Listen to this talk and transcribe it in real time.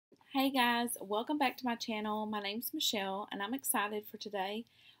Hey guys, welcome back to my channel. My name's Michelle and I'm excited for today.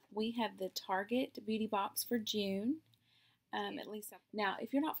 We have the Target Beauty Box for June. At least now,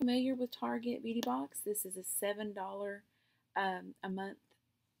 if you're not familiar with Target Beauty Box, this is a $7 a month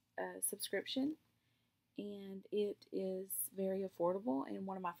subscription, and it is very affordable and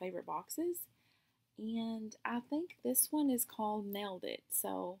one of my favorite boxes. And I think this one is called Nailed It,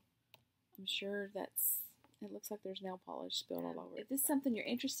 so I'm sure it looks like there's nail polish spilled all over it. If this is something you're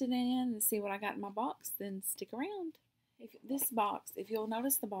interested in and see what I got in my box, then stick around. If you'll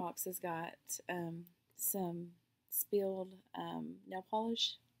notice, the box has got some spilled nail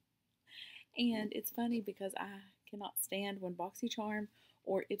polish. And it's funny because I cannot stand when BOXYCHARM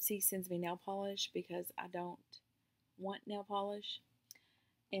or IPSY sends me nail polish because I don't want nail polish.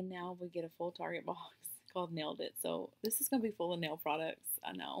 And now we get a full Target box called Nailed It. So this is going to be full of nail products.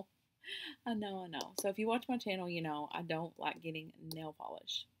 I know. So if you watch my channel, you know I don't like getting nail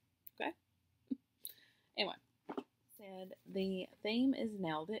polish. Okay? Anyway, said the theme is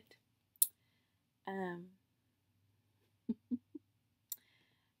Nailed It.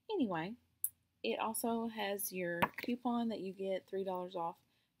 Anyway, it also has your coupon that you get $3 off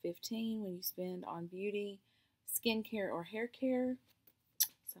 15 when you spend on beauty, skincare, or hair care.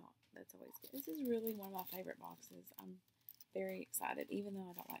 So that's always good. This is really one of my favorite boxes. I'm very excited, even though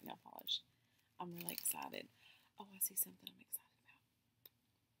I don't like nail polish. I'm really excited. Oh, I see something I'm excited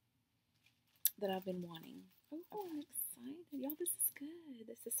about that I've been wanting. Oh, I'm excited. Y'all, this is good.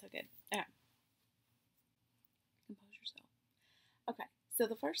 This is so good. All right. Compose yourself. Okay, so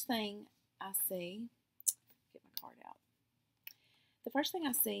the first thing I see, get my card out. The first thing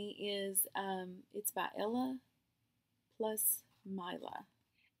I see is it's by Ella plus Mila.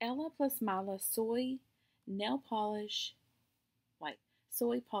 Ella plus Mila soy nail polish.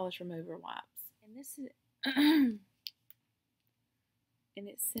 Soy polish remover wipes. And this is and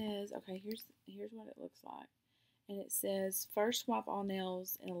it says, okay, here's what it looks like. And it says, first wipe all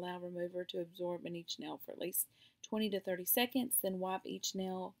nails and allow remover to absorb in each nail for at least 20 to 30 seconds, then wipe each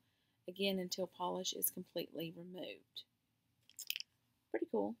nail again until polish is completely removed. Pretty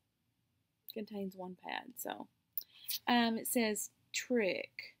cool. Contains one pad. So it says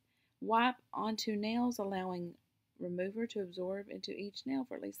trick. Wipe onto nails, allowing remover to absorb into each nail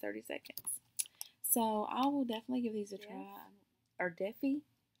for at least 30 seconds. So I will definitely give these a try. Or Defi,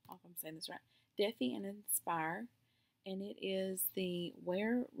 I hope I'm saying this right. Defi and Inspire, and it is the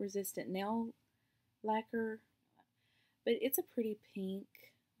wear resistant nail lacquer, but it's a pretty pink.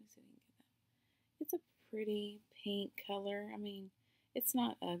 Let me see if I can get that. It's a pretty pink color. I mean, it's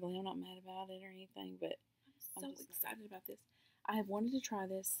not ugly. I'm not mad about it or anything, but I'm so excited about this. I have wanted to try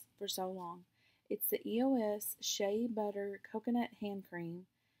this for so long. It's the EOS Shea Butter Coconut Hand Cream.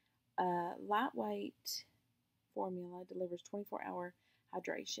 Lightweight formula, delivers 24-hour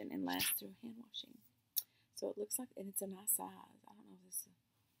hydration and lasts through hand washing. So it looks like, and it's a nice size. I don't know if this is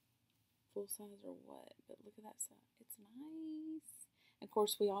full size or what, but look at that size. It's nice. And of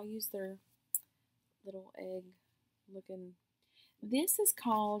course, we all use their little egg looking. This is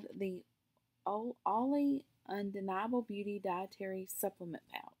called the Ollie Undeniable Beauty Dietary Supplement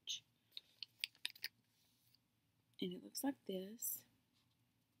Pouch. And it looks like this.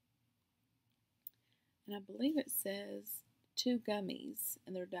 And I believe it says 2 gummies,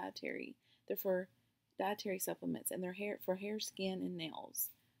 and they're dietary. They're for dietary supplements, and they're for hair, skin, and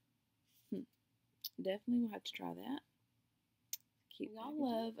nails. Definitely will have to try that. Cute. We all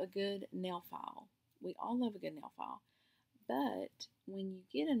love a good nail file. But when you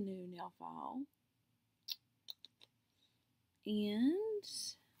get a new nail file, and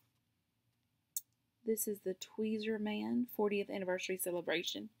this is the Tweezer Man 40th Anniversary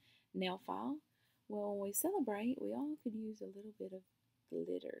Celebration nail file. Well, when we celebrate, we all could use a little bit of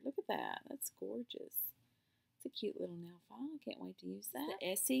glitter. Look at that. That's gorgeous. It's a cute little nail file. I can't wait to use that. The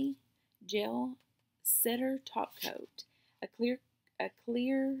Essie Gel Setter Top Coat. A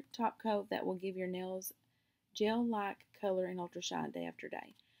clear top coat that will give your nails gel-like color and ultra shine day after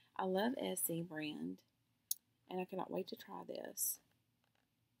day. I love Essie brand, and I cannot wait to try this.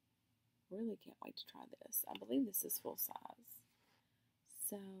 Really can't wait to try this. I believe this is full size.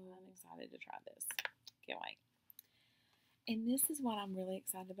 So I'm excited to try this. Can't wait. And this is what I'm really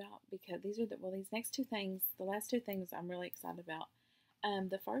excited about, because these next two things, the last two things I'm really excited about.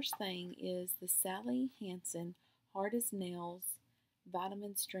 The first thing is the Sally Hansen Hard as Nails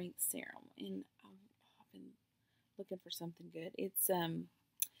Vitamin Strength Serum. And I've been looking for something good. It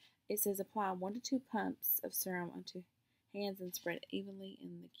says apply 1 to 2 pumps of serum onto hands and spread evenly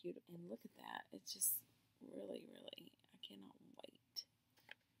in the cuticle. And look at that. It's just really, really, I cannot wait.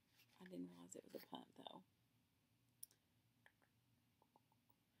 I didn't realize it was a pump though.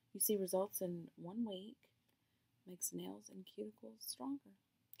 You see results in 1 week. Makes nails and cuticles stronger.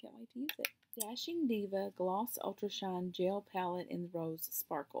 Can't wait to use it. Dashing Diva Gloss Ultra Shine Gel Palette in the Rose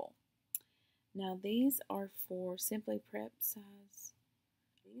Sparkle. Now these are for Simply Prep size.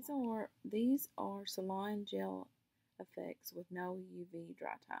 These are salon gel effects with no UV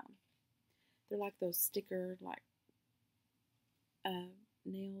dry time. They're like those sticker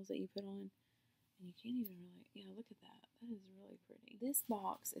nails that you put on, and you can't even really, yeah, look at that. That is really pretty. This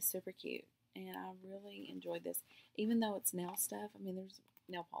box is super cute, and I really enjoyed this. Even though it's nail stuff, I mean, there's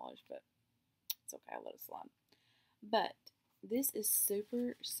nail polish, but it's okay, I'll let it slide. But this is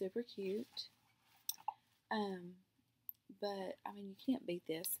super, super cute. But I mean, you can't beat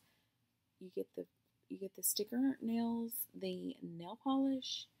this. You get the sticker nails, the nail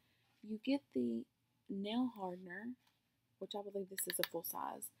polish, you get the nail hardener, which I believe this is a full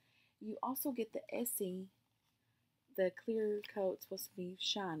size. You also get the Essie, the clear coat supposed to be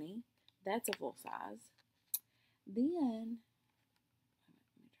shiny. That's a full size. Then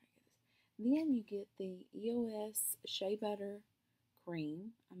you get the EOS Shea Butter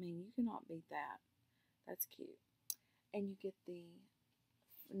Cream. I mean, you cannot beat that. That's cute. And you get the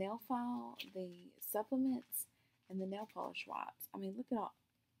nail file, the supplements, and the nail polish wipes. I mean, look at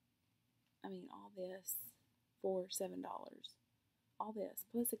all this for $7. All this,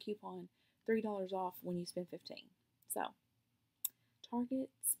 plus a coupon, $3 off when you spend $15. So,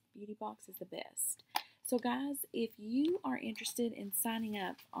 Target's Beauty Box is the best. So guys, if you are interested in signing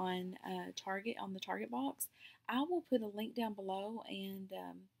up on Target, on the Target box, I will put a link down below and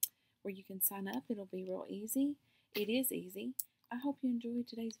where you can sign up. It'll be real easy. It is easy. I hope you enjoyed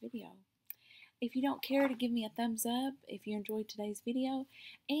today's video. If you don't care to give me a thumbs up if you enjoyed today's video,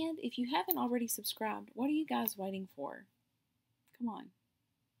 and if you haven't already subscribed, what are you guys waiting for? Come on.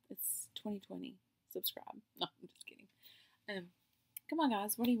 It's 2020. Subscribe. No, I'm just kidding. Come on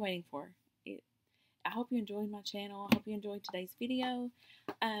guys, what are you waiting for? I hope you enjoyed my channel. I hope you enjoyed today's video.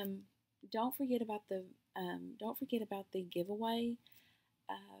 Don't forget about the giveaway.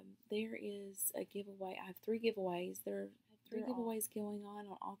 There is a giveaway. I have 3 giveaways. There are 3 giveaways going on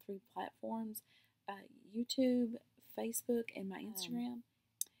all 3 platforms: YouTube, Facebook, and my Instagram.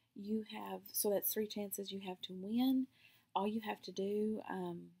 So that's 3 chances you have to win. All you have to do,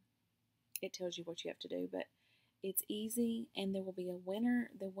 it tells you what you have to do, but it's easy, and there will be a winner.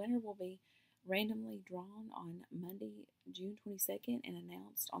 The winner will be randomly drawn on Monday, June 22nd, and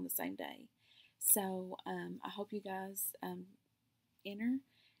announced on the same day. So I hope you guys enter,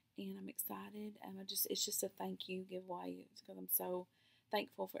 and I'm excited. It's just a thank you giveaway because I'm so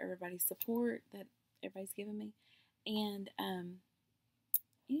thankful for everybody's support that everybody's given me. And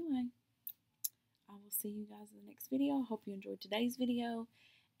anyway, I will see you guys in the next video. I hope you enjoyed today's video,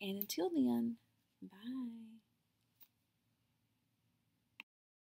 and until then, bye.